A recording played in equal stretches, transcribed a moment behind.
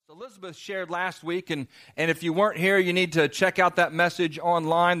Elizabeth shared last week, and if you weren't here, you need to check out that message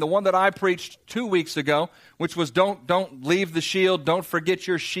online. The one that I preached 2 weeks ago, which was don't leave the shield, don't forget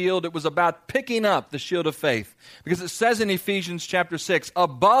your shield. It was about picking up the shield of faith. Because it says in Ephesians chapter 6,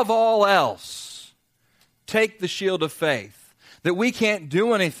 above all else, take the shield of faith. That we can't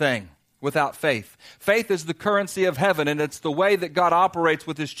do anything without faith. Faith is the currency of heaven, and it's the way that God operates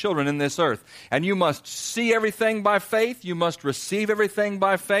with His children in this earth. And you must see everything by faith, you must receive everything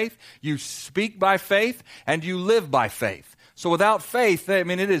by faith, you speak by faith, and you live by faith. So without faith, I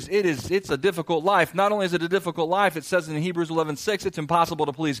mean, it's a difficult life. Not only is it a difficult life, it says in Hebrews 11:6, it's impossible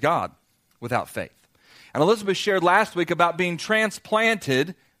to please God without faith. And Elizabeth shared last week about being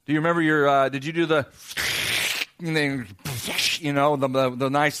transplanted. Do you remember did you do the... the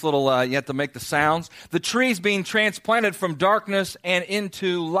nice little, you have to make the sounds. The tree's being transplanted from darkness and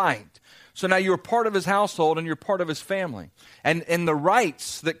into light. So now you're part of His household and you're part of His family. And the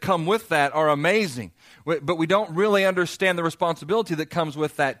rights that come with that are amazing. But we don't really understand the responsibility that comes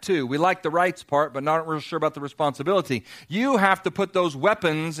with that too. We like the rights part, but not real sure about the responsibility. You have to put those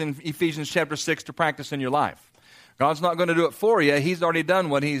weapons in Ephesians chapter 6 to practice in your life. God's not going to do it for you. He's already done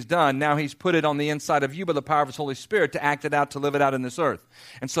what He's done. Now He's put it on the inside of you by the power of His Holy Spirit to act it out, to live it out in this earth.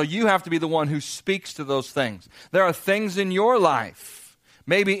 And so you have to be the one who speaks to those things. There are things in your life,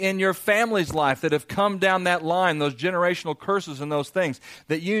 maybe in your family's life, that have come down that line, those generational curses and those things,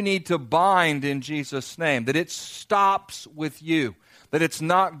 that you need to bind in Jesus' name, that it stops with you. That it's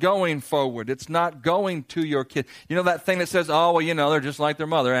not going forward. It's not going to your kid. You know that thing that says, oh, well, they're just like their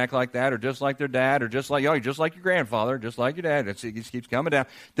mother, act like that, or just like their dad, or just like your grandfather, just like your dad. It just keeps coming down.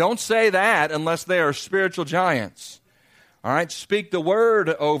 Don't say that unless they are spiritual giants. All right? Speak the word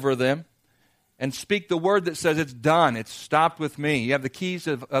over them, and speak the word that says it's done. It's stopped with me. You have the keys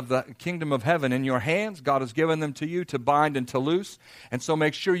of the kingdom of heaven in your hands. God has given them to you to bind and to loose, and so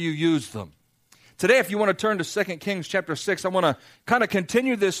make sure you use them. Today, if you want to turn to 2 Kings chapter 6, I want to kind of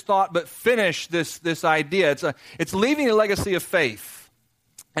continue this thought, but finish this idea. It's leaving a legacy of faith.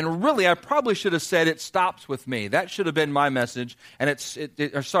 And really, I probably should have said it stops with me. That should have been my message. And it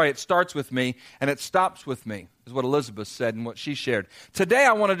starts with me, and it stops with me, is what Elizabeth said and what she shared. Today,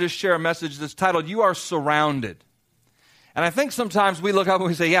 I wanted to share a message that's titled, You Are Surrounded. And I think sometimes we look up and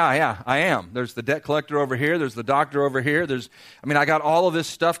we say, yeah, I am. There's the debt collector over here. There's the doctor over here. I got all of this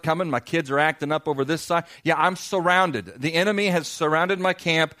stuff coming. My kids are acting up over this side. Yeah, I'm surrounded. The enemy has surrounded my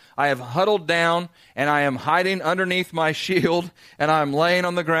camp. I have huddled down, and I am hiding underneath my shield, and I'm laying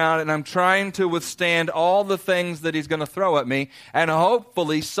on the ground, and I'm trying to withstand all the things that he's going to throw at me. And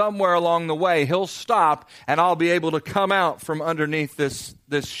hopefully, somewhere along the way, he'll stop, and I'll be able to come out from underneath this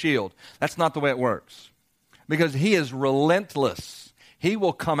shield. That's not the way it works. Because he is relentless. He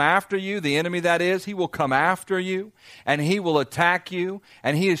will come after you, the enemy that is. He will come after you, and he will attack you,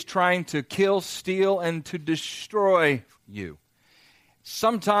 and he is trying to kill, steal, and to destroy you.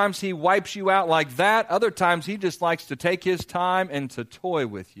 Sometimes he wipes you out like that. Other times he just likes to take his time and to toy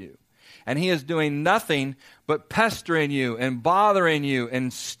with you. And he is doing nothing but pestering you and bothering you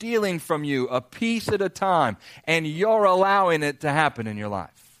and stealing from you a piece at a time, and you're allowing it to happen in your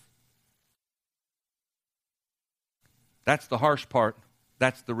life. That's the harsh part.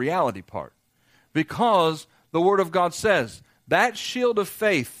 That's the reality part. Because the Word of God says that shield of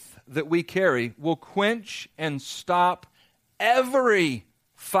faith that we carry will quench and stop every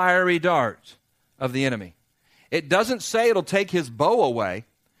fiery dart of the enemy. It doesn't say it'll take his bow away.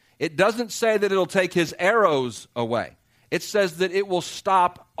 It doesn't say that it'll take his arrows away. It says that it will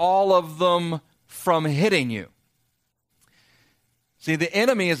stop all of them from hitting you. See, the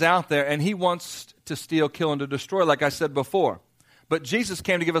enemy is out there, and he wants to steal, kill, and to destroy, like I said before. But Jesus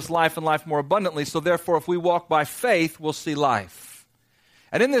came to give us life and life more abundantly, so therefore, if we walk by faith, we'll see life.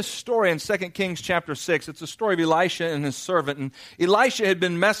 And in this story in 2 Kings chapter 6, it's a story of Elisha and his servant. And Elisha had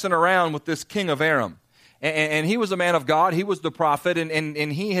been messing around with this king of Aram. And he was a man of God. He was the prophet,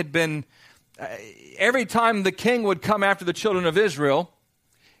 and he had been, every time the king would come after the children of Israel,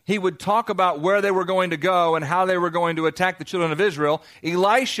 he would talk about where they were going to go and how they were going to attack the children of Israel.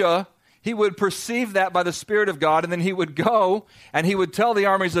 Elisha, he would perceive that by the Spirit of God, and then he would go and he would tell the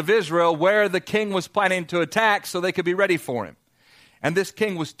armies of Israel where the king was planning to attack so they could be ready for him. And this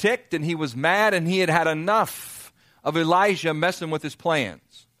king was ticked and he was mad, and he had had enough of Elijah messing with his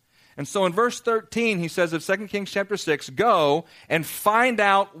plans. And so in verse 13, he says of 2 Kings chapter 6, Go and find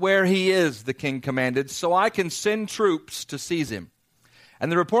out where he is, the king commanded, so I can send troops to seize him.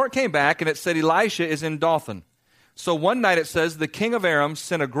 And the report came back, and it said Elisha is in Dothan. So one night it says, the king of Aram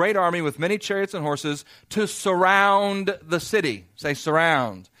sent a great army with many chariots and horses to surround the city. Say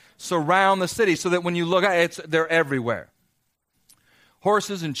surround. Surround the city so that when you look at it, they're everywhere.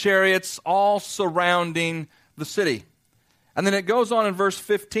 horses and chariots all surrounding the city. And then it goes on in verse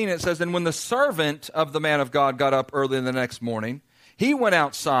 15, it says, "And when the servant of the man of God got up early the next morning, he went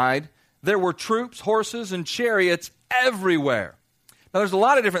outside. There were troops, horses, and chariots everywhere." Now, there's a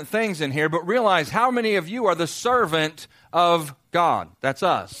lot of different things in here, but realize how many of you are the servant of God? That's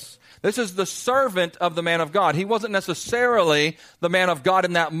us. This is the servant of the man of God. He wasn't necessarily the man of God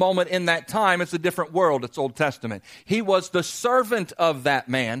in that moment, in that time. It's a different world. It's Old Testament. He was the servant of that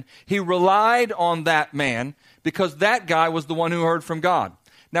man. He relied on that man because that guy was the one who heard from God.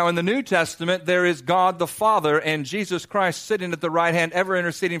 Now, in the New Testament, there is God the Father and Jesus Christ sitting at the right hand, ever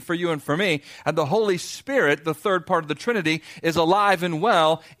interceding for you and for me. And the Holy Spirit, the third part of the Trinity, is alive and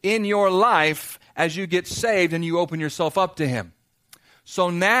well in your life as you get saved and you open yourself up to Him. So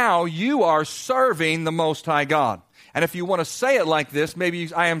now you are serving the Most High God. And if you want to say it like this,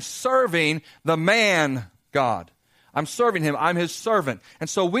 maybe I am serving the man God. I'm serving Him. I'm His servant. And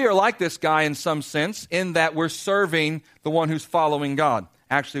so we are like this guy in some sense, in that we're serving the one who's following God.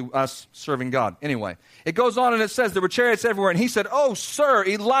 Actually, us serving God. Anyway, it goes on and it says there were chariots everywhere. And he said, "Oh, sir,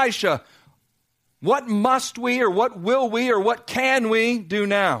 Elisha, what must we or what will we or what can we do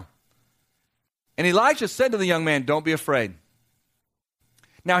now?" And Elisha said to the young man, "Don't be afraid."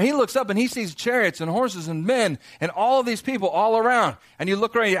 Now he looks up and he sees chariots and horses and men and all of these people all around. And you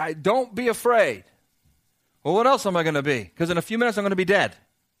look around, don't be afraid. Well, what else am I going to be? Because in a few minutes I'm going to be dead.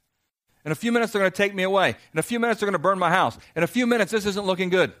 In a few minutes they're going to take me away. In a few minutes they're going to burn my house. In a few minutes this isn't looking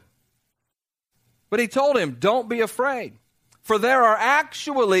good. But he told him, don't be afraid. For there are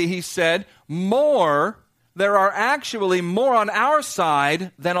actually, he said, more on our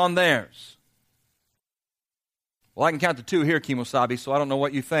side than on theirs. Well, I can count to two here, Kimosabi, so I don't know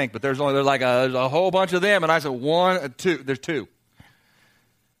what you think, but there's a whole bunch of them, and I said one, two, there's two.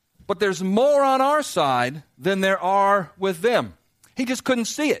 But there's more on our side than there are with them. He just couldn't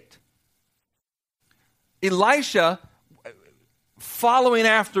see it. Elisha, following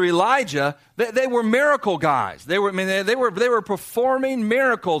after Elijah, they were miracle guys. They were performing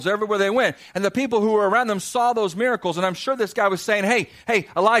miracles everywhere they went. And the people who were around them saw those miracles. And I'm sure this guy was saying, hey,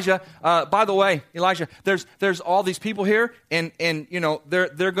 Elijah, by the way, Elijah, there's all these people here, and you know,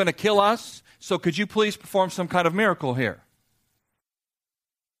 they're going to kill us. So could you please perform some kind of miracle here?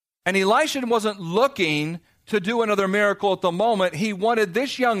 And Elisha wasn't looking to do another miracle at the moment. He wanted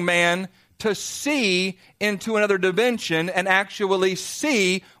this young man to see into another dimension and actually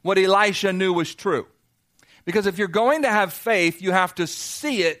see what Elisha knew was true. Because if you're going to have faith, you have to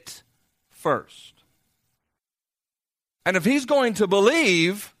see it first. And if he's going to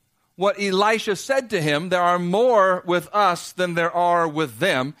believe what Elisha said to him, there are more with us than there are with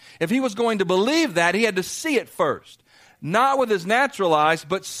them. If he was going to believe that, he had to see it first. Not with his natural eyes,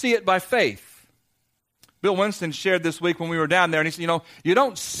 but see it by faith. Bill Winston shared this week when we were down there, and he said, you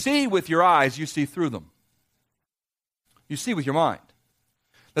don't see with your eyes, you see through them. You see with your mind.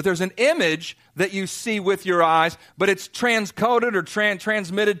 That there's an image that you see with your eyes, but it's transcoded or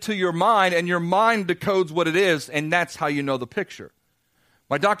transmitted to your mind, and your mind decodes what it is, and that's how you know the picture.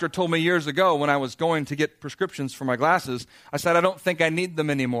 My doctor told me years ago when I was going to get prescriptions for my glasses, I said, I don't think I need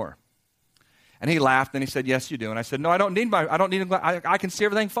them anymore. And he laughed, and he said, yes, you do. And I said, no, I don't need them. I can see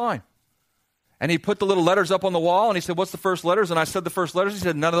everything fine. And he put the little letters up on the wall, and he said, what's the first letters? And I said the first letters. He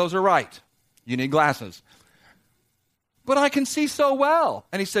said, none of those are right. You need glasses. But I can see so well.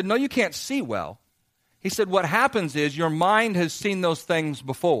 And he said, no, you can't see well. He said, what happens is your mind has seen those things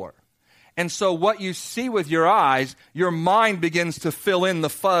before. And so what you see with your eyes, your mind begins to fill in the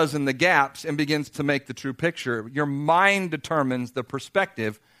fuzz and the gaps and begins to make the true picture. Your mind determines the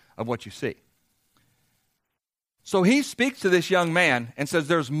perspective of what you see. So he speaks to this young man and says,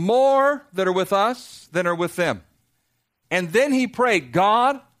 there's more that are with us than are with them. And then he prayed,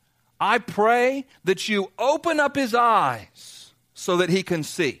 God, I pray that you open up his eyes so that he can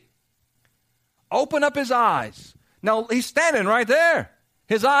see. Open up his eyes. Now, he's standing right there.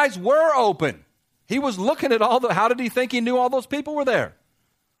 His eyes were open. He was looking at how did he think he knew all those people were there?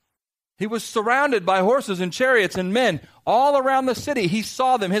 He was surrounded by horses and chariots and men all around the city. He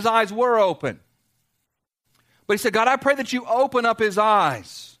saw them. His eyes were open. But he said, God, I pray that you open up his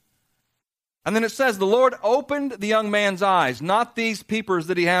eyes. And then it says, the Lord opened the young man's eyes, not these peepers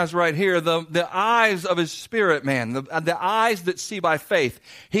that he has right here, the eyes of his spirit man, the eyes that see by faith.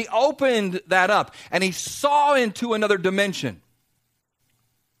 He opened that up, and he saw into another dimension.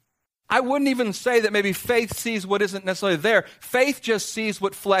 I wouldn't even say that maybe faith sees what isn't necessarily there. Faith just sees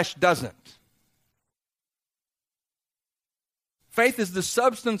what flesh doesn't. Faith is the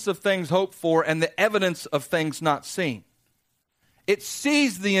substance of things hoped for and the evidence of things not seen. It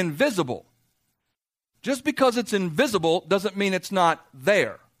sees the invisible. Just because it's invisible doesn't mean it's not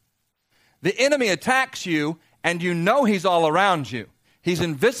there. The enemy attacks you, and you know he's all around you. He's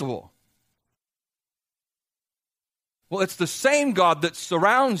invisible. Well, it's the same God that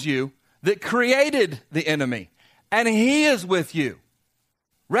surrounds you that created the enemy, and he is with you.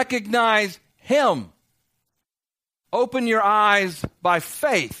 Recognize him. Open your eyes by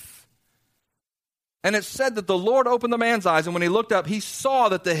faith. And it said that the Lord opened the man's eyes, and when he looked up, he saw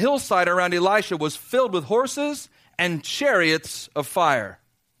that the hillside around Elisha was filled with horses and chariots of fire.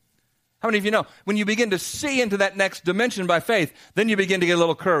 How many of you know, when you begin to see into that next dimension by faith, then you begin to get a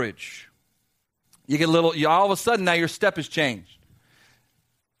little courage. You get a little, all of a sudden now your step has changed.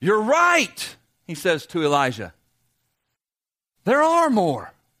 You're right, he says to Elijah. There are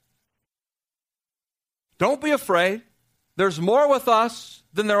more. Don't be afraid. There's more with us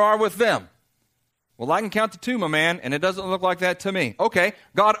than there are with them. Well, I can count to 2, my man, and it doesn't look like that to me. Okay,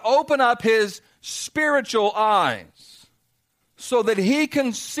 God, open up his spiritual eyes so that he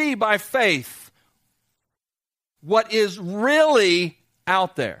can see by faith what is really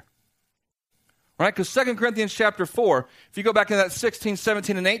out there. Right? Because 2 Corinthians chapter 4, if you go back in that 16,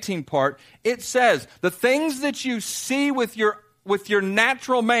 17, and 18 part, it says, the things that you see with your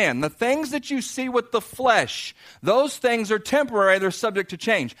natural man, the things that you see with the flesh, those things are temporary, they're subject to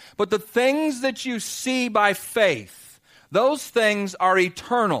change. But the things that you see by faith, those things are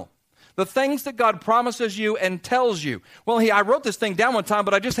eternal. The things that God promises you and tells you. Well, I wrote this thing down one time,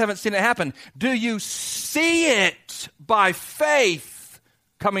 but I just haven't seen it happen. Do you see it by faith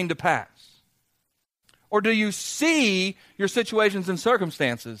coming to pass? Or do you see your situations and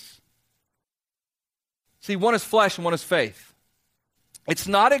circumstances? See, one is flesh and one is faith. It's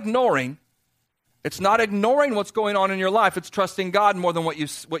not ignoring what's going on in your life. It's trusting God more than what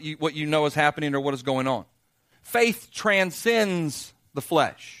you know is happening or what is going on. Faith transcends the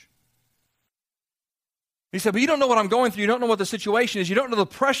flesh. He said, but you don't know what I'm going through. You don't know what the situation is. You don't know the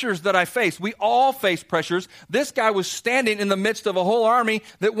pressures that I face. We all face pressures. This guy was standing in the midst of a whole army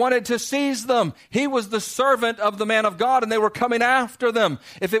that wanted to seize them. He was the servant of the man of God, and they were coming after them.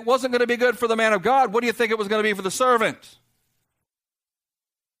 If it wasn't going to be good for the man of God, what do you think it was going to be for the servant?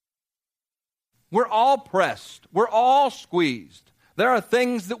 We're all pressed. We're all squeezed. There are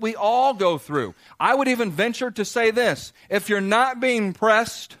things that we all go through. I would even venture to say this. If you're not being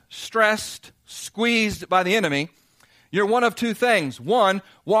pressed, stressed, squeezed by the enemy, you're one of 2 things. 1,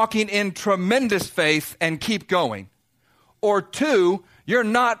 walking in tremendous faith and keep going. Or 2, you're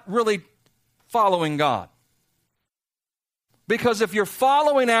not really following God. Because if you're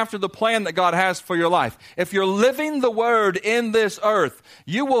following after the plan that God has for your life, if you're living the word in this earth,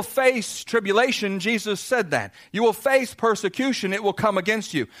 you will face tribulation. Jesus said that. You will face persecution. It will come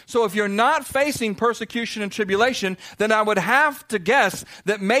against you. So if you're not facing persecution and tribulation, then I would have to guess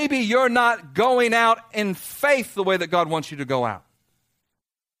that maybe you're not going out in faith the way that God wants you to go out.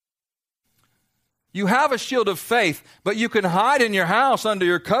 You have a shield of faith, but you can hide in your house under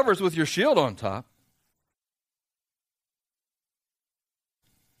your covers with your shield on top.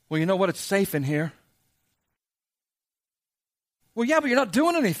 Well, you know what? It's safe in here. Well, yeah, but you're not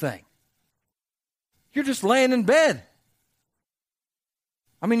doing anything. You're just laying in bed.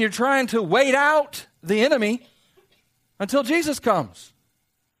 I mean, you're trying to wait out the enemy until Jesus comes.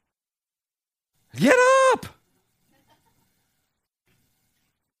 Get up!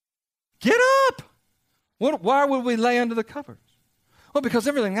 Get up! Why would we lay under the covers? Well, because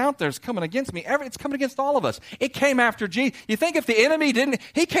everything out there is coming against me. It's coming against all of us. It came after Jesus. You think if the enemy didn't,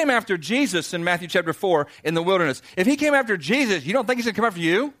 he came after Jesus in Matthew chapter 4 in the wilderness. If he came after Jesus, you don't think he's going to come after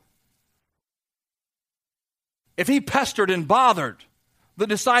you? If he pestered and bothered the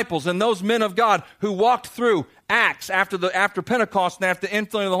disciples and those men of God who walked through Acts after Pentecost and after the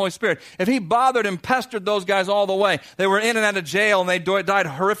infilling of the Holy Spirit, if he bothered and pestered those guys all the way, they were in and out of jail and they died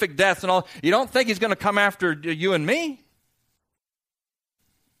horrific deaths and all, you don't think he's going to come after you and me?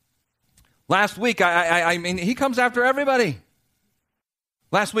 Last week, I mean, he comes after everybody.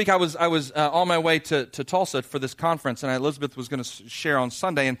 Last week, I was on my way to Tulsa for this conference, and Elizabeth was going to share on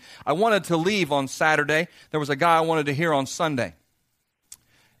Sunday, and I wanted to leave on Saturday. There was a guy I wanted to hear on Sunday.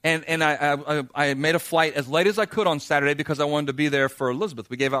 And I made a flight as late as I could on Saturday because I wanted to be there for Elizabeth.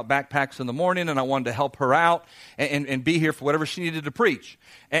 We gave out backpacks in the morning, and I wanted to help her out and be here for whatever she needed to preach.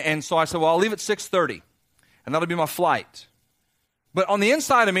 And so I said, well, I'll leave at 6:30, and that'll be my flight. But on the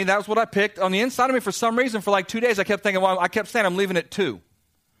inside of me, that was what I picked. On the inside of me, for some reason, for like 2 days, I kept thinking, well, I kept saying I'm leaving at 2.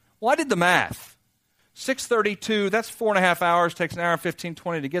 Well, I did the math. 6:32, that's 4.5 hours, takes an hour and 15,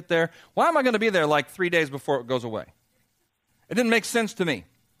 20 to get there. Why am I going to be there like 3 days before it goes away? It didn't make sense to me.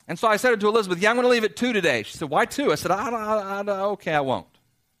 And so I said it to Elizabeth, yeah, I'm going to leave at 2 today. She said, why 2? I said, okay, I won't.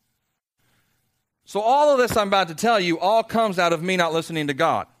 So all of this I'm about to tell you all comes out of me not listening to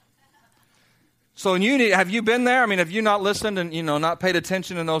God. So have you been there? I mean, have you not listened and, not paid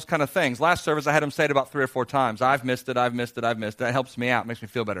attention and those kind of things? Last service, I had him say it about 3 or 4 times. I've missed it. That helps me out, makes me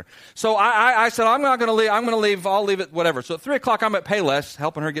feel better. So I said, I'm not going to leave. I'm going to leave. I'll leave it, whatever. So at 3 o'clock, I'm at Payless,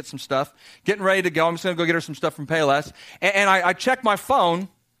 helping her get some stuff, getting ready to go. I'm just going to go get her some stuff from Payless. And I checked my phone,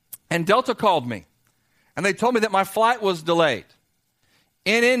 and Delta called me. And they told me that my flight was delayed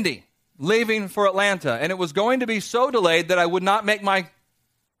in Indy, leaving for Atlanta. And it was going to be so delayed that I would not make my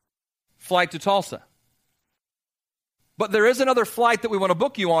flight to Tulsa. But there is another flight that we want to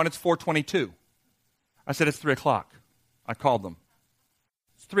book you on. It's 4:22. I said, it's 3 o'clock. I called them.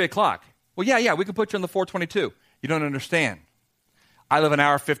 It's 3 o'clock. Well, yeah, we could put you on the 4:22. You don't understand. I live an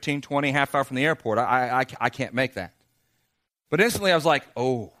hour, 15, 20, half hour from the airport. I can't make that. But instantly I was like,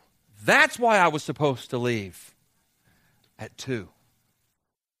 oh, that's why I was supposed to leave at 2.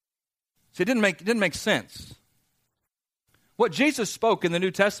 See, it didn't make sense. What Jesus spoke in the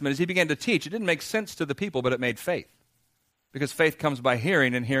New Testament as he began to teach, it didn't make sense to the people, but it made faith. Because faith comes by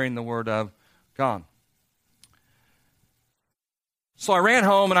hearing, and hearing the word of God. So I ran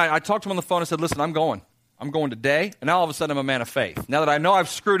home, and I talked to him on the phone and said, listen, I'm going today. And now all of a sudden I'm a man of faith. Now that I know I've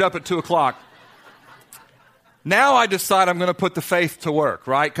screwed up at 2 o'clock, now I decide I'm going to put the faith to work,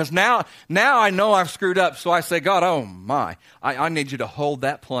 right? Because now I know I've screwed up. So I say, God, oh my, I need you to hold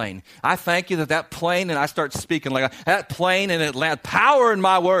that plane. I thank you that plane, and I start speaking like that plane in Atlanta, power in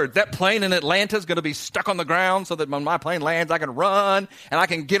my word. That plane in Atlanta is going to be stuck on the ground so that when my plane lands, I can run and I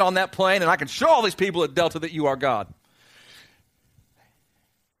can get on that plane and I can show all these people at Delta that you are God.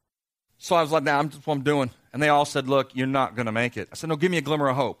 So I was like, that's what I'm doing. And they all said, look, you're not going to make it. I said, no, give me a glimmer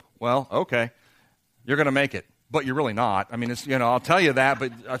of hope. Well, okay, you're going to make it. But you're really not. I mean, I'll tell you that,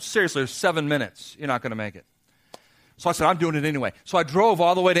 but seriously, there's 7 minutes. You're not going to make it. So I said, I'm doing it anyway. So I drove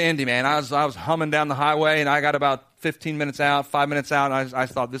all the way to Indy, man. I was humming down the highway, and I got about 15 minutes out, 5 minutes out, and I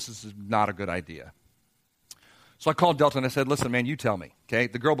thought, this is not a good idea. So I called Delta, and I said, listen, man, you tell me, okay?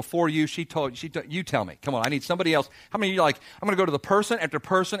 The girl before you, you tell me. Come on, I need somebody else. How many of you I'm going to go to the person after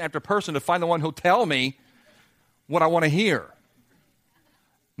person after person to find the one who'll tell me what I want to hear?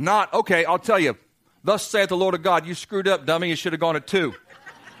 Not, okay, I'll tell you. Thus saith the Lord of God, you screwed up, dummy, you should have gone at 2.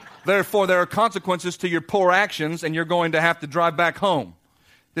 Therefore, there are consequences to your poor actions, and you're going to have to drive back home.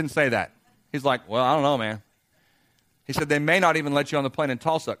 Didn't say that. He's like, well, I don't know, man. He said, they may not even let you on the plane in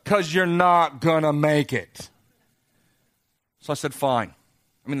Tulsa, because you're not going to make it. So I said, fine.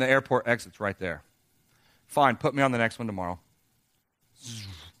 I mean, the airport exit's right there. Fine, put me on the next one tomorrow.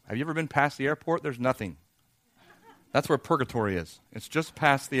 Have you ever been past the airport? There's nothing. That's where purgatory is. It's just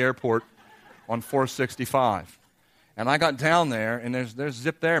past the airport on 465. And I got down there, and there's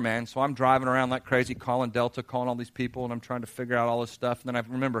zip there, man. So I'm driving around like crazy, calling Delta, calling all these people, and I'm trying to figure out all this stuff. And then I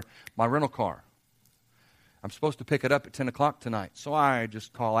remember my rental car. I'm supposed to pick it up at 10 o'clock tonight. So I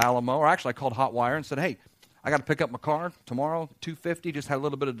just call Alamo, or actually I called Hotwire and said, hey, I got to pick up my car tomorrow, $250, just had a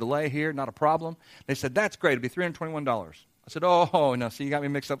little bit of delay here, not a problem. They said, that's great, it'll be $321. I said, oh, no, see, you got me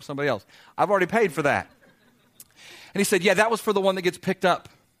mixed up with somebody else. I've already paid for that. And he said, yeah, that was for the one that gets picked up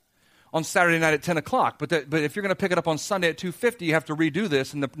on Saturday night at 10 o'clock. But if you're going to pick it up on Sunday at $250, you have to redo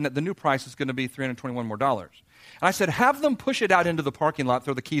this, and the new price is going to be $321 more. And I said, have them push it out into the parking lot,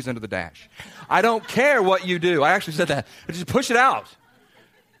 throw the keys under the dash. I don't care what you do. I actually said that. Just push it out.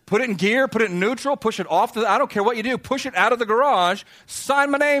 Put it in gear, put it in neutral, push it off. I don't care what you do. Push it out of the garage,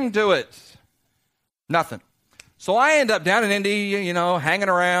 sign my name to it. Nothing. So I end up down in Indy, hanging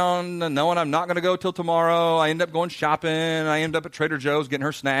around, knowing I'm not going to go till tomorrow. I end up going shopping. I end up at Trader Joe's getting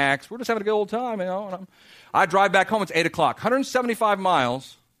her snacks. We're just having a good old time, And I drive back home. It's 8 o'clock, 175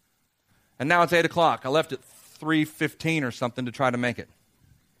 miles, and now it's 8 o'clock. I left at 3:15 or something to try to make it.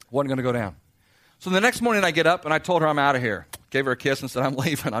 Wasn't going to go down. So the next morning I get up, and I told her I'm out of here. Gave her a kiss and said, I'm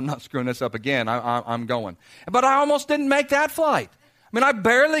leaving. I'm not screwing this up again. I'm going. But I almost didn't make that flight. I mean, I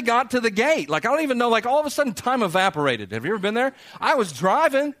barely got to the gate. I don't even know, all of a sudden time evaporated. Have you ever been there? I was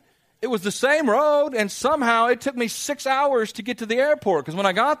driving. It was the same road, and somehow it took me 6 hours to get to the airport, because when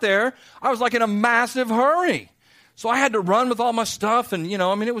I got there, I was in a massive hurry. So I had to run with all my stuff, and,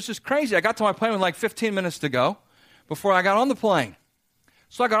 it was just crazy. I got to my plane with 15 minutes to go before I got on the plane.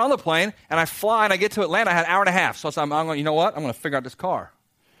 So I got on the plane, and I fly, and I get to Atlanta. I had an hour and a half. So I said, I'm going, you know what? I'm going to figure out this car.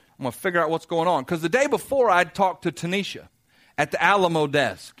 I'm going to figure out what's going on. Because the day before, I'd talked to Tanisha at the Alamo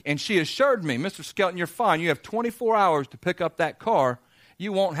desk, and she assured me, Mr. Skelton, you're fine. You have 24 hours to pick up that car.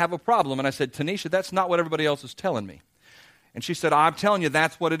 You won't have a problem. And I said, Tanisha, that's not what everybody else is telling me. And she said, I'm telling you,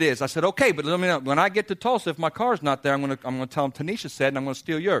 that's what it is. I said, okay, but let me know. When I get to Tulsa, if my car's not there, I'm going to tell them Tanisha said, and I'm going to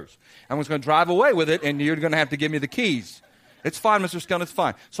steal yours. I'm just going to drive away with it, and you're going to have to give me the keys. It's fine, Mr. Skellin, it's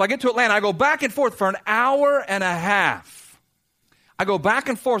fine. So I get to Atlanta. I go back and forth for an hour and a half. I go back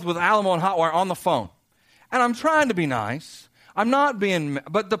and forth with Alamo and Hotwire on the phone. And I'm trying to be nice. I'm not being,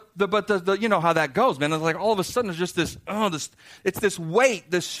 but the you know how that goes, man. It's like all of a sudden there's just this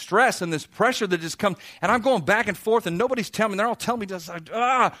weight, this stress, and this pressure that just comes. And I'm going back and forth, and nobody's telling me. They're all telling me just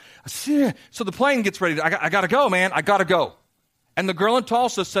So the plane gets ready. I got to go, man. I got to go. And the girl in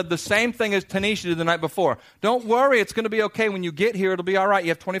Tulsa said the same thing as Tanisha did the night before. Don't worry, it's going to be okay. When you get here, it'll be all right. You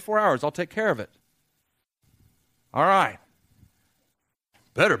have 24 hours. I'll take care of it. All right.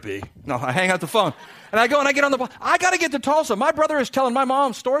 Better be. No, I hang up the phone. And I go and I get on the phone. I got to get to Tulsa. My brother is telling my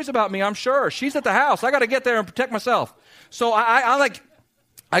mom stories about me, I'm sure. She's at the house. I got to get there and protect myself. So I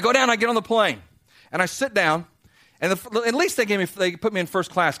go down, I get on the plane. And I sit down. And at least they put me in first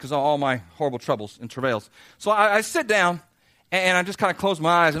class because of all my horrible troubles and travails. So I sit down. And I just kind of close my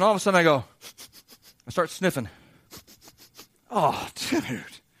eyes, and all of a sudden I start sniffing. Oh, dude,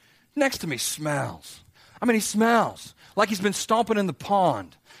 next to me smells. I mean, he smells like he's been stomping in the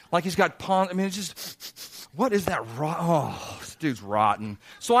pond, like he's got pond. I mean, it's just, what is that? Oh, this dude's rotten.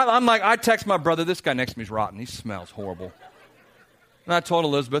 So I'm like, I text my brother, this guy next to me is rotten. He smells horrible. And I told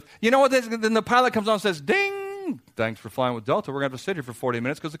Elizabeth, you know what? Then the pilot comes on and says, ding, thanks for flying with Delta. We're going to have to sit here for 40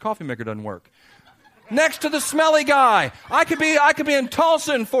 minutes because the coffee maker doesn't work. Next to the smelly guy. I could be in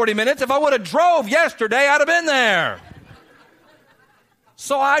Tulsa in 40 minutes. If I would have drove yesterday, I'd have been there.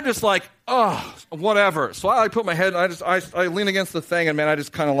 So I just whatever. So I put my head, I lean against the thing, and man, I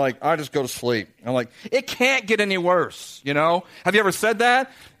just go to sleep. I'm like, it can't get any worse, you know? Have you ever said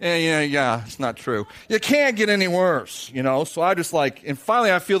that? Yeah, it's not true. You can't get any worse, you know? So I just and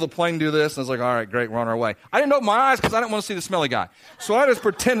finally I feel the plane do this, and I was like, all right, great, we're on our way. I didn't open my eyes because I didn't want to see the smelly guy. So I just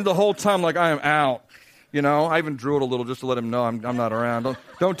pretended the whole time like I am out. You know, I even drooled a little just to let him know I'm not around.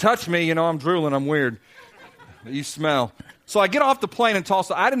 Don't touch me, you know, I'm drooling, I'm weird. You smell. So I get off the plane in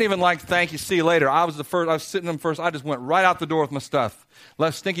Tulsa. I didn't even thank you, see you later. I was sitting in first. I just went right out the door with my stuff.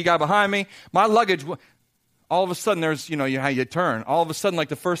 Left stinky guy behind me. My luggage, all of a sudden there's, you know, how you turn. All of a sudden, like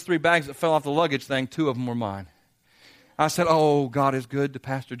the first 3 bags that fell off the luggage thing, 2 of them were mine. I said, oh, God is good to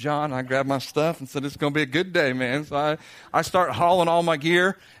Pastor John. I grabbed my stuff and said, it's going to be a good day, man. So I start hauling all my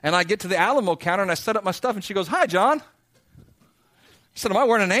gear, and I get to the Alamo counter, and I set up my stuff, and she goes, hi, John. I said, am I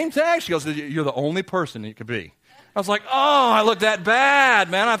wearing a name tag? She goes, you're the only person you could be. I was like, oh, I look that bad,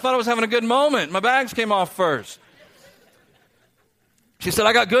 man. I thought I was having a good moment. My bags came off first. She said,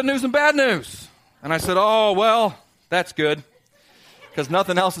 I got good news and bad news. And I said, oh, well, that's good, because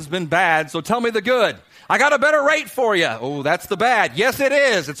nothing else has been bad, so tell me the good. I got a better rate for you. Oh, that's the bad. Yes, it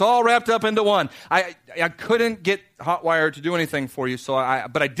is. It's all wrapped up into one. I couldn't get Hotwire to do anything for you,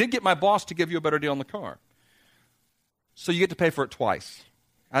 but I did get my boss to give you a better deal on the car. So you get to pay for it twice.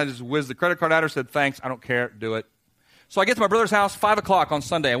 I just whizzed the credit card at her, said, thanks, I don't care, do it. So I get to my brother's house 5 o'clock on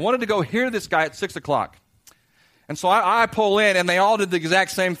Sunday. I wanted to go hear this guy at 6 o'clock. And so I pull in, and they all did the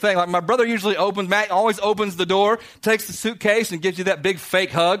exact same thing. Like my brother Matt always opens the door, takes the suitcase, and gives you that big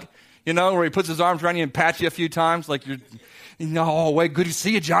fake hug. You know, where he puts his arms around you and pats you a few times like oh, wait, good to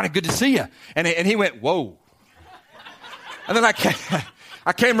see you, Johnny, good to see you. And he went, whoa. And then I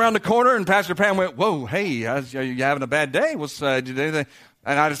came around the corner, and Pastor Pam went, whoa, hey, you having a bad day? Did anything?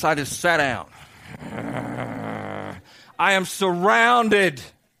 And I decided to sit down. I am surrounded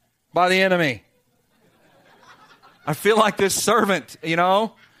by the enemy. I feel like this servant, you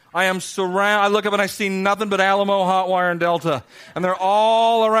know. I am surrounded. I look up and I see nothing but Alamo, Hotwire, and Delta. And they're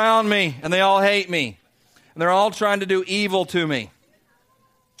all around me, and they all hate me. And they're all trying to do evil to me.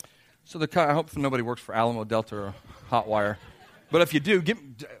 So I hope nobody works for Alamo, Delta, or Hotwire. But if you do,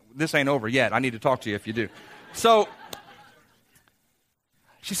 this ain't over yet. I need to talk to you if you do. So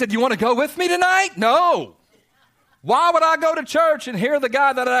she said, you want to go with me tonight? No. Why would I go to church and hear the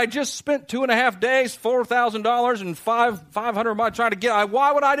guy that I just spent 2.5 days, $4,000 and 500 miles trying to get?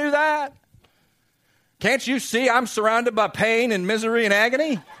 Why would I do that? Can't you see I'm surrounded by pain and misery and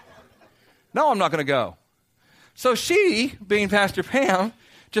agony? No, I'm not going to go. So she, being Pastor Pam,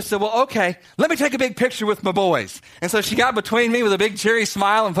 just said, well, okay, let me take a big picture with my boys. And so she got between me with a big cheery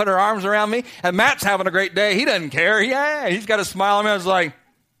smile and put her arms around me. And Matt's having a great day. He doesn't care. He's got a smile on me. I was like,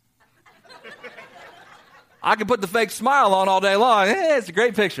 I could put the fake smile on all day long. It's a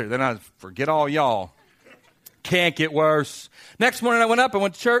great picture. Then I forget all y'all. Can't get worse. Next morning I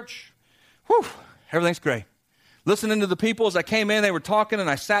went to church. Whew, everything's great. Listening to the people as I came in, they were talking, and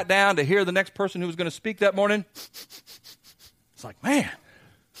I sat down to hear the next person who was going to speak that morning. It's like, man,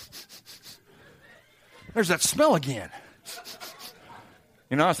 there's that smell again.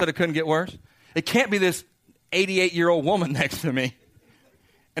 You know, I said it couldn't get worse. It can't be this 88-year-old woman next to me.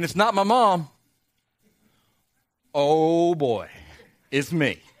 And it's not my mom. Oh, boy. It's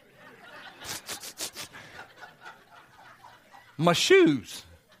me. My shoes.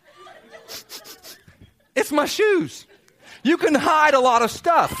 It's my shoes. You can hide a lot of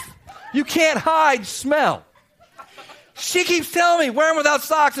stuff. You can't hide smell. She keeps telling me, wear them without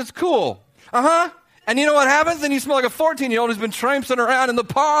socks, it's cool. And you know what happens? Then you smell like a 14-year-old who's been traipsing around in the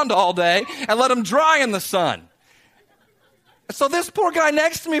pond all day and let them dry in the sun. So this poor guy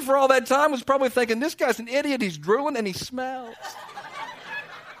next to me for all that time was probably thinking, this guy's an idiot, he's drooling and he smells.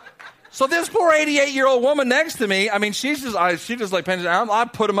 So this poor 88-year-old woman next to me, I mean, she just like, I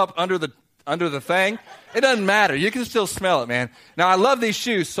put him up under the thing. It doesn't matter. You can still smell it, man. Now, I love these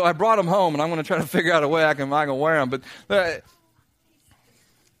shoes, so I brought them home, and I'm going to try to figure out a way I can wear them. But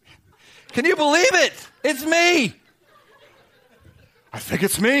can you believe it? It's me. I think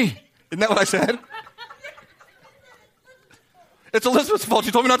it's me. Isn't that what I said? It's Elizabeth's fault.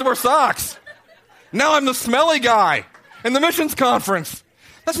 She told me not to wear socks. Now I'm the smelly guy in the missions conference.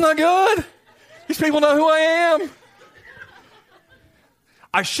 That's not good. These people know who I am.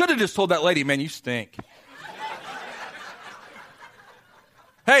 I should have just told that lady, man, you stink.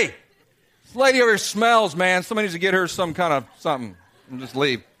 Hey, this lady over here smells, man. Somebody needs to get her some kind of something and just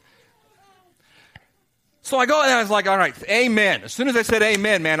leave. So I go and I was like, all right, amen. As soon as I said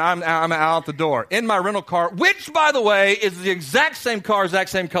amen, man, I'm out the door. In my rental car, which, by the way, is the exact same car, exact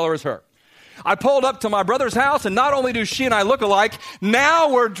same color as her. I pulled up to my brother's house, and not only do she and I look alike,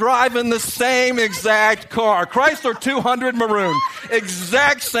 now we're driving the same exact car. Chrysler 200 maroon.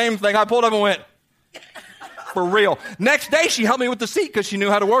 Exact same thing. I pulled up and went, for real. Next day, she helped me with the seat because she knew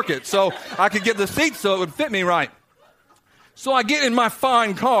how to work it. So I could get the seat so it would fit me right. So I get in my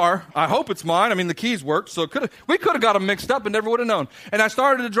fine car. I hope it's mine. I mean, the keys worked, so we could have got them mixed up and never would have known. And I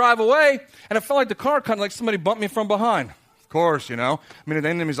started to drive away, and it felt like the car kind of like somebody bumped me from behind. Of course, you know. I mean, the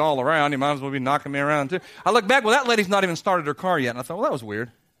enemy's all around. You might as well be knocking me around, too. I look back, well, that lady's not even started her car yet. And I thought, well, that was weird.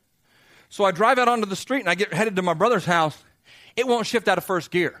 So I drive out onto the street, and I get headed to my brother's house. It won't shift out of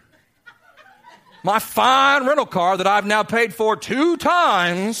first gear. My fine rental car that I've now paid for 2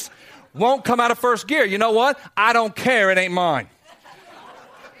 times won't come out of first gear. You know what? I don't care. It ain't mine.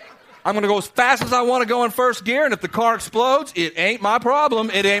 I'm going to go as fast as I want to go in first gear, and if the car explodes, it ain't my problem.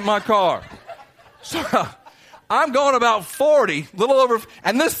 It ain't my car. So I'm going about 40, little over,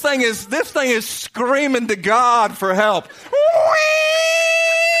 and this thing is screaming to God for help. Whee!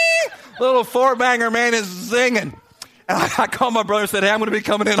 Little four-banger man is zinging. And I called my brother and said, hey, I'm going to be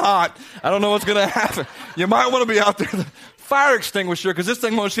coming in hot. I don't know what's going to happen. You might want to be out there with a fire extinguisher because this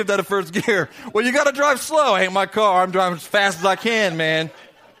thing won't shift out of first gear. Well, you got to drive slow. Ain't my car. I'm driving as fast as I can, man.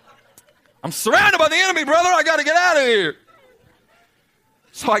 I'm surrounded by the enemy, brother. I got to get out of here.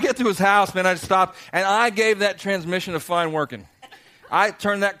 So I get to his house, man. I stopped, and I gave that transmission a fine working. I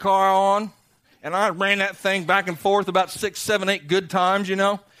turned that car on, and I ran that thing back and forth about 6, 7, 8 good times, you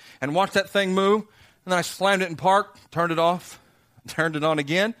know, and watched that thing move. And then I slammed it in park, turned it off, turned it on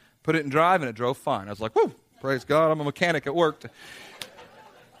again, put it in drive, and it drove fine. I was like, whoo, praise God, I'm a mechanic at work.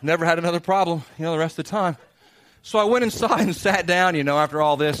 Never had another problem, you know, the rest of the time. So I went inside and sat down, you know, after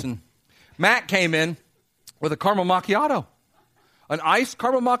all this, and Matt came in with a caramel macchiato. An iced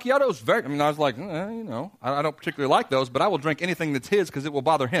caramel macchiato is I was like, you know, I don't particularly like those, but I will drink anything that's his because it will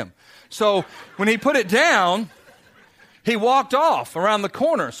bother him. So when he put it down, he walked off around the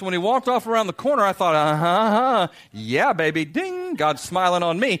corner. So when he walked off around the corner, I thought, yeah, baby, ding, God's smiling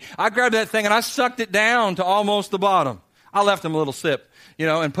on me. I grabbed that thing and I sucked it down to almost the bottom. I left him a little sip, you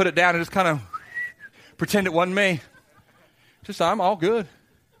know, and put it down and just kind of pretend it wasn't me. Just, I'm all good.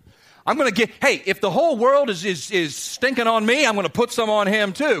 I'm going to if the whole world is stinking on me, I'm going to put some on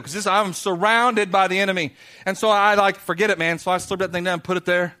him too, because I'm surrounded by the enemy. And so I forget it, man. So I slipped that thing down, put it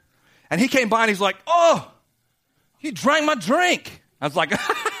there. And he came by and he's like, oh, you drank my drink. I was like,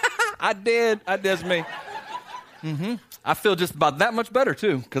 I did. That's me. Mm-hmm. I feel just about that much better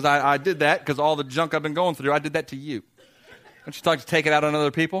too, because I did that because all the junk I've been going through, I did that to you. Don't you like to take it out on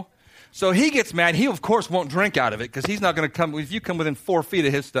other people? So he gets mad. He, of course, won't drink out of it because he's not going to come. If you come within 4 feet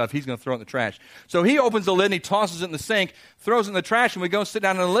of his stuff, he's going to throw it in the trash. So he opens the lid and he tosses it in the sink, throws it in the trash, and we go and sit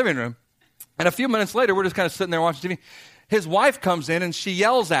down in the living room. And a few minutes later, we're just kind of sitting there watching TV. His wife comes in and she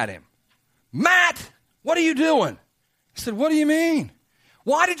yells at him, Matt, what are you doing? He said, what do you mean?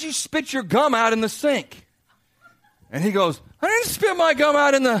 Why did you spit your gum out in the sink? And he goes, I didn't spit my gum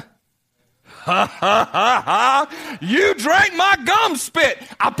out in the... Ha, ha, ha, ha. You drank my gum spit.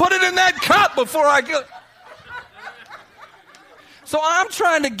 I put it in that cup before I get... So I'm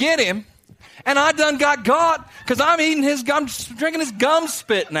trying to get him, and I done got because I'm eating his gum, drinking his gum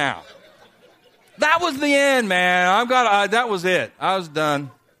spit now. That was the end, man. That was it. I was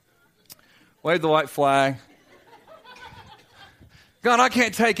done. Waved the white flag. God, I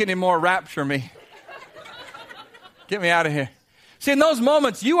can't take any more. Rapture me. Get me out of here. See, in those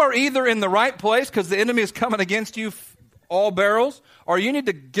moments, you are either in the right place because the enemy is coming against you all barrels, or you need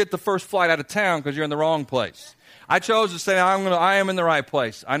to get the first flight out of town because you're in the wrong place. I chose to say, I am in the right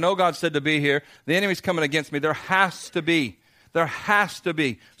place. I know God said to be here. The enemy's coming against me. There has to be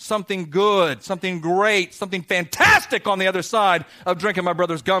something good, something great, something fantastic on the other side of drinking my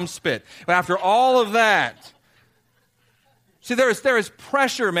brother's gum spit. But after all of that, see, there is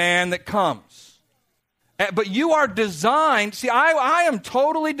pressure, man, that comes. But you are designed, see, I am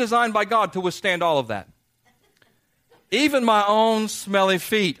totally designed by God to withstand all of that. Even my own smelly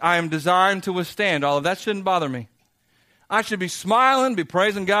feet, I am designed to withstand all of that. Shouldn't bother me. I should be smiling, be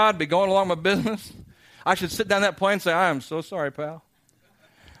praising God, be going along my business. I should sit down that plane and say, I am so sorry, pal.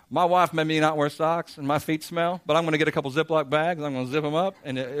 My wife made me not wear socks and my feet smell, but I'm going to get a couple Ziploc bags, I'm going to zip them up,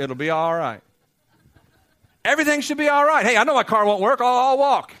 and it'll be all right. Everything should be all right. Hey, I know my car won't work. I'll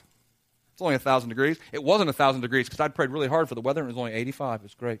walk. It's only 1,000 degrees. It wasn't 1,000 degrees because I'd prayed really hard for the weather, and it was only 85. It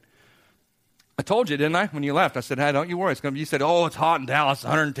was great. I told you, didn't I, when you left? I said, hey, don't you worry. It's going to be, you said, oh, it's hot in Dallas,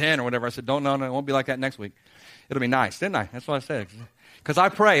 110 or whatever. I said, no, it won't be like that next week. It'll be nice, didn't I? That's what I said. Because I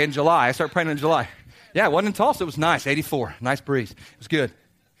pray in July. I start praying in July. Yeah, it wasn't in Tulsa. It was nice, 84. Nice breeze. It was good.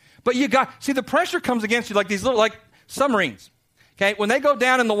 But see, the pressure comes against you like these little, like submarines. Okay, when they go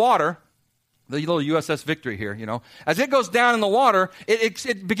down in the water, the little USS Victory here, as it goes down in the water,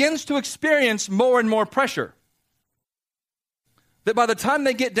 it begins to experience more and more pressure. That by the time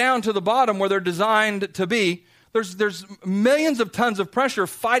they get down to the bottom where they're designed to be, there's millions of tons of pressure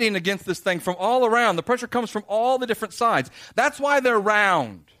fighting against this thing from all around. The pressure comes from all the different sides. That's why they're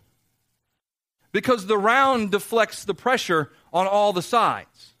round. Because the round deflects the pressure on all the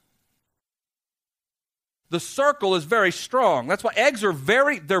sides. The circle is very strong. That's why eggs are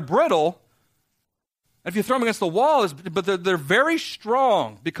they're brittle. If you throw them against the wall, but they're very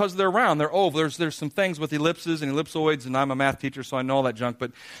strong because they're round, they're oval. There's some things with ellipses and ellipsoids, and I'm a math teacher, so I know all that junk,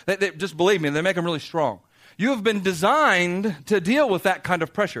 but just believe me, they make them really strong. You have been designed to deal with that kind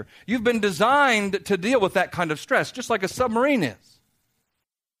of pressure. You've been designed to deal with that kind of stress, just like a submarine is.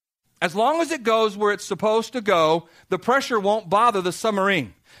 As long as it goes where it's supposed to go, the pressure won't bother the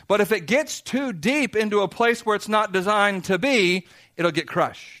submarine. But if it gets too deep into a place where it's not designed to be, it'll get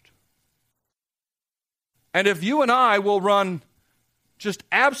crushed. And if you and I will run just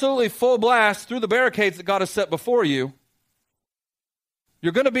absolutely full blast through the barricades that God has set before you,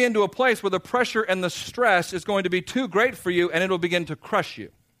 you're going to be into a place where the pressure and the stress is going to be too great for you, and it'll begin to crush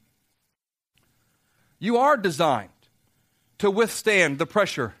you. You are designed to withstand the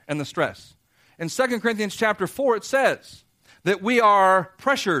pressure and the stress. In 2 Corinthians chapter 4, it says that we are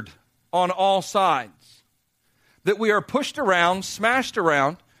pressured on all sides, that we are pushed around, smashed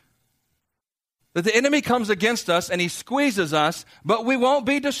around, that the enemy comes against us and he squeezes us, but we won't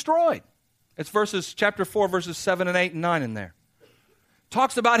be destroyed. It's chapter 4, verses 7 and 8 and 9 in there.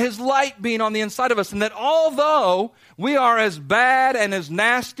 Talks about his light being on the inside of us, and that although we are as bad and as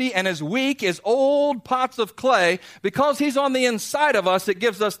nasty and as weak as old pots of clay, because he's on the inside of us, it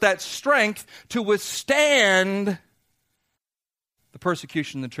gives us that strength to withstand the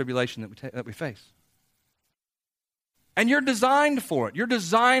persecution and the tribulation that we face. And you're designed for it. You're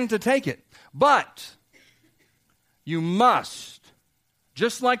designed to take it. But you must,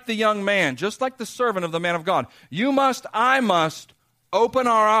 just like the young man, just like the servant of the man of God, I must open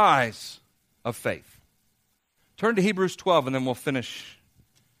our eyes of faith. Turn to Hebrews 12 and then we'll finish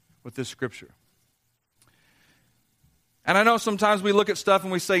with this scripture. And I know sometimes we look at stuff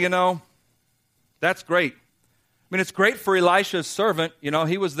and we say, that's great. I mean, it's great for Elisha's servant.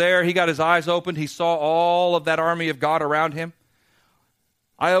 He was there. He got his eyes opened. He saw all of that army of God around him.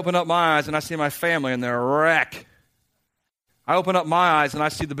 I open up my eyes and I see my family and they're a wreck. I open up my eyes and I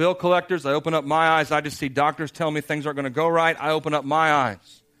see the bill collectors. I open up my eyes. I just see doctors telling me things aren't going to go right. I open up my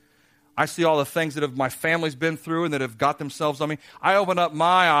eyes. I see all the things that my family's been through and that have got themselves on me. I open up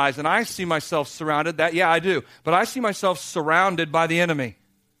my eyes and I see myself surrounded. I do. But I see myself surrounded by the enemy.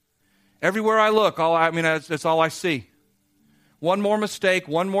 Everywhere I look, that's all I see. One more mistake,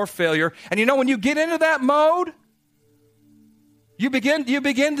 one more failure. And when you get into that mode, you begin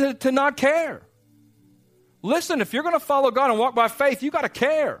to not care. Listen, if you're going to follow God and walk by faith, you got to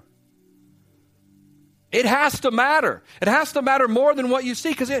care. It has to matter. It has to matter more than what you see,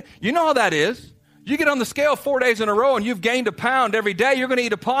 because you know how that is. You get on the scale 4 days in a row and you've gained a pound every day, you're going to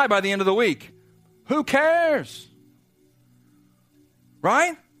eat a pie by the end of the week. Who cares?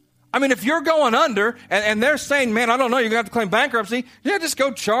 Right? I mean, if you're going under and they're saying, man, I don't know, you're going to have to claim bankruptcy, just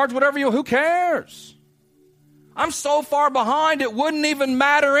go charge whatever who cares? I'm so far behind, it wouldn't even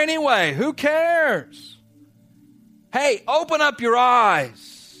matter anyway. Who cares? Hey, open up your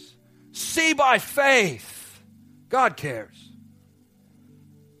eyes. See by faith. God cares.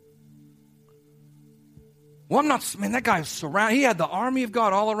 Well, that guy was surrounded. He had the army of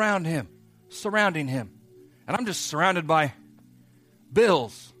God all around him, surrounding him. And I'm just surrounded by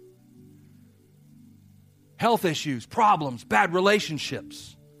bills, health issues, problems, bad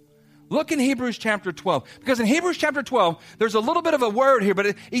relationships. Look in Hebrews chapter 12. Because in Hebrews chapter 12, there's a little bit of a word here,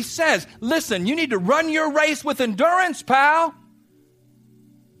 but he says, listen, you need to run your race with endurance, pal.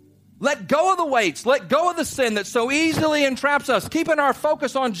 Let go of the weights. Let go of the sin that so easily entraps us, keeping our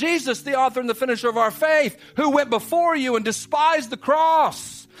focus on Jesus, the author and the finisher of our faith, who went before you and despised the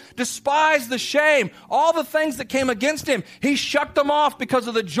cross, despised the shame, all the things that came against him. He shucked them off because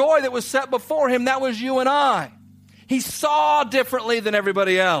of the joy that was set before him. That was you and I. He saw differently than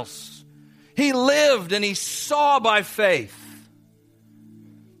everybody else. He lived and he saw by faith.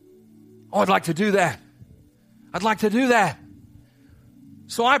 Oh, I'd like to do that. I'd like to do that.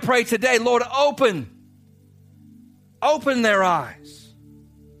 So I pray today, Lord, open their eyes.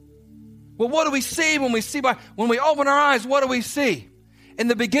 Well, what do we see when we open our eyes? What do we see? In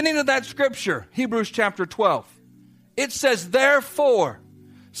the beginning of that scripture, Hebrews chapter 12, it says, therefore,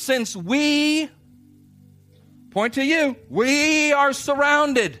 since we, point to you, we are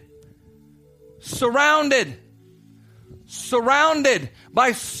surrounded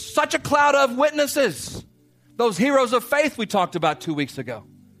by such a cloud of witnesses. Those heroes of faith we talked about 2 weeks ago.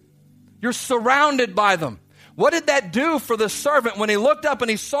 You're surrounded by them. What did that do for the servant when he looked up and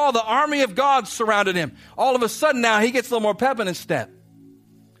he saw the army of God surrounded him? All of a sudden now he gets a little more pep in his step.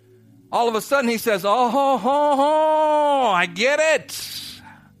 All of a sudden he says, I get it.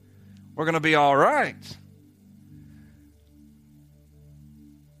 We're going to be all right.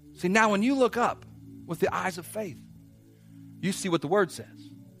 See, now when you look up with the eyes of faith, you see what the Word says.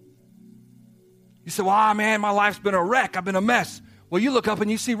 You say, well, man, my life's been a wreck. I've been a mess. Well, you look up and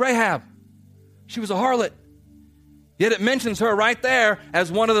you see Rahab. She was a harlot. Yet it mentions her right there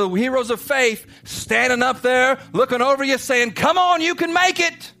as one of the heroes of faith, standing up there, looking over you, saying, come on, you can make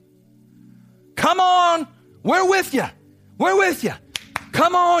it. Come on, we're with you. We're with you.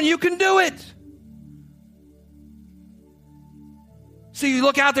 Come on, you can do it. See, you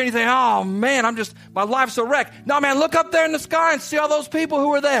look out there and you think, oh, man, my life's a wreck. No, man, look up there in the sky and see all those people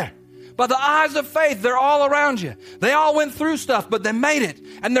who are there. By the eyes of faith, they're all around you. They all went through stuff, but they made it.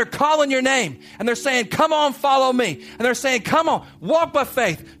 And they're calling your name. And they're saying, come on, follow me. And they're saying, come on, walk by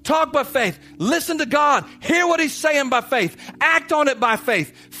faith, talk by faith, listen to God, hear what he's saying by faith, act on it by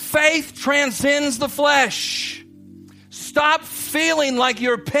faith. Faith transcends the flesh. Stop feeling like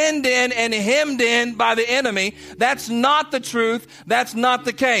you're pinned in and hemmed in by the enemy. That's not the truth. That's not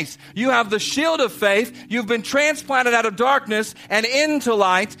the case. You have the shield of faith. You've been transplanted out of darkness and into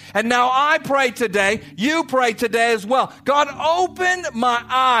light. And now I pray today, you pray today as well. God, open my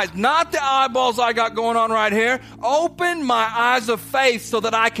eyes, not the eyeballs I got going on right here. Open my eyes of faith so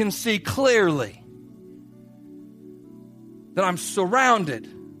that I can see clearly that I'm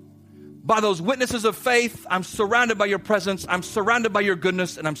surrounded by those witnesses of faith. I'm surrounded by your presence. I'm surrounded by your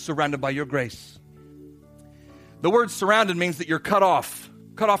goodness, and I'm surrounded by your grace. The word surrounded means that you're cut off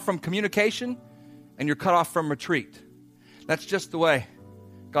from communication, and you're cut off from retreat. That's just the way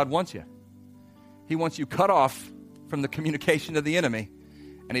God wants you. He wants you cut off from the communication of the enemy,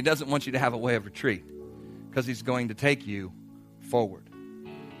 and he doesn't want you to have a way of retreat because he's going to take you forward.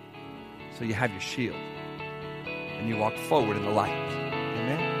 So you have your shield, and you walk forward in the light.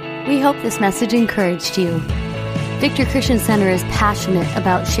 Amen. We hope this message encouraged you. Victory Christian Center is passionate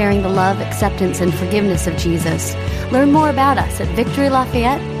about sharing the love, acceptance, and forgiveness of Jesus. Learn more about us at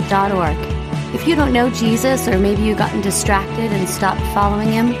victorylafayette.org. If you don't know Jesus, or maybe you've gotten distracted and stopped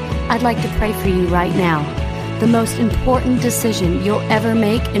following him, I'd like to pray for you right now. The most important decision you'll ever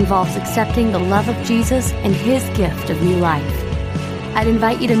make involves accepting the love of Jesus and his gift of new life. I'd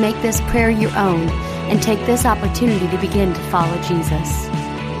invite you to make this prayer your own and take this opportunity to begin to follow Jesus.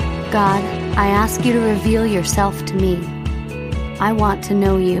 God, I ask you to reveal yourself to me. I want to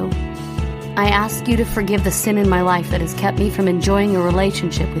know you. I ask you to forgive the sin in my life that has kept me from enjoying a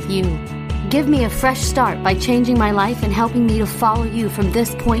relationship with you. Give me a fresh start by changing my life and helping me to follow you from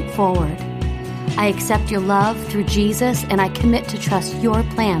this point forward. I accept your love through Jesus, and I commit to trust your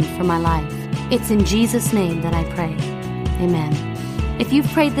plan for my life. It's in Jesus' name that I pray. Amen. If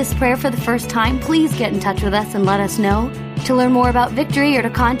you've prayed this prayer for the first time, please get in touch with us and let us know. To learn more about Victory or to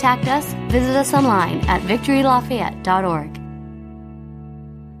contact us, visit us online at victorylafayette.org.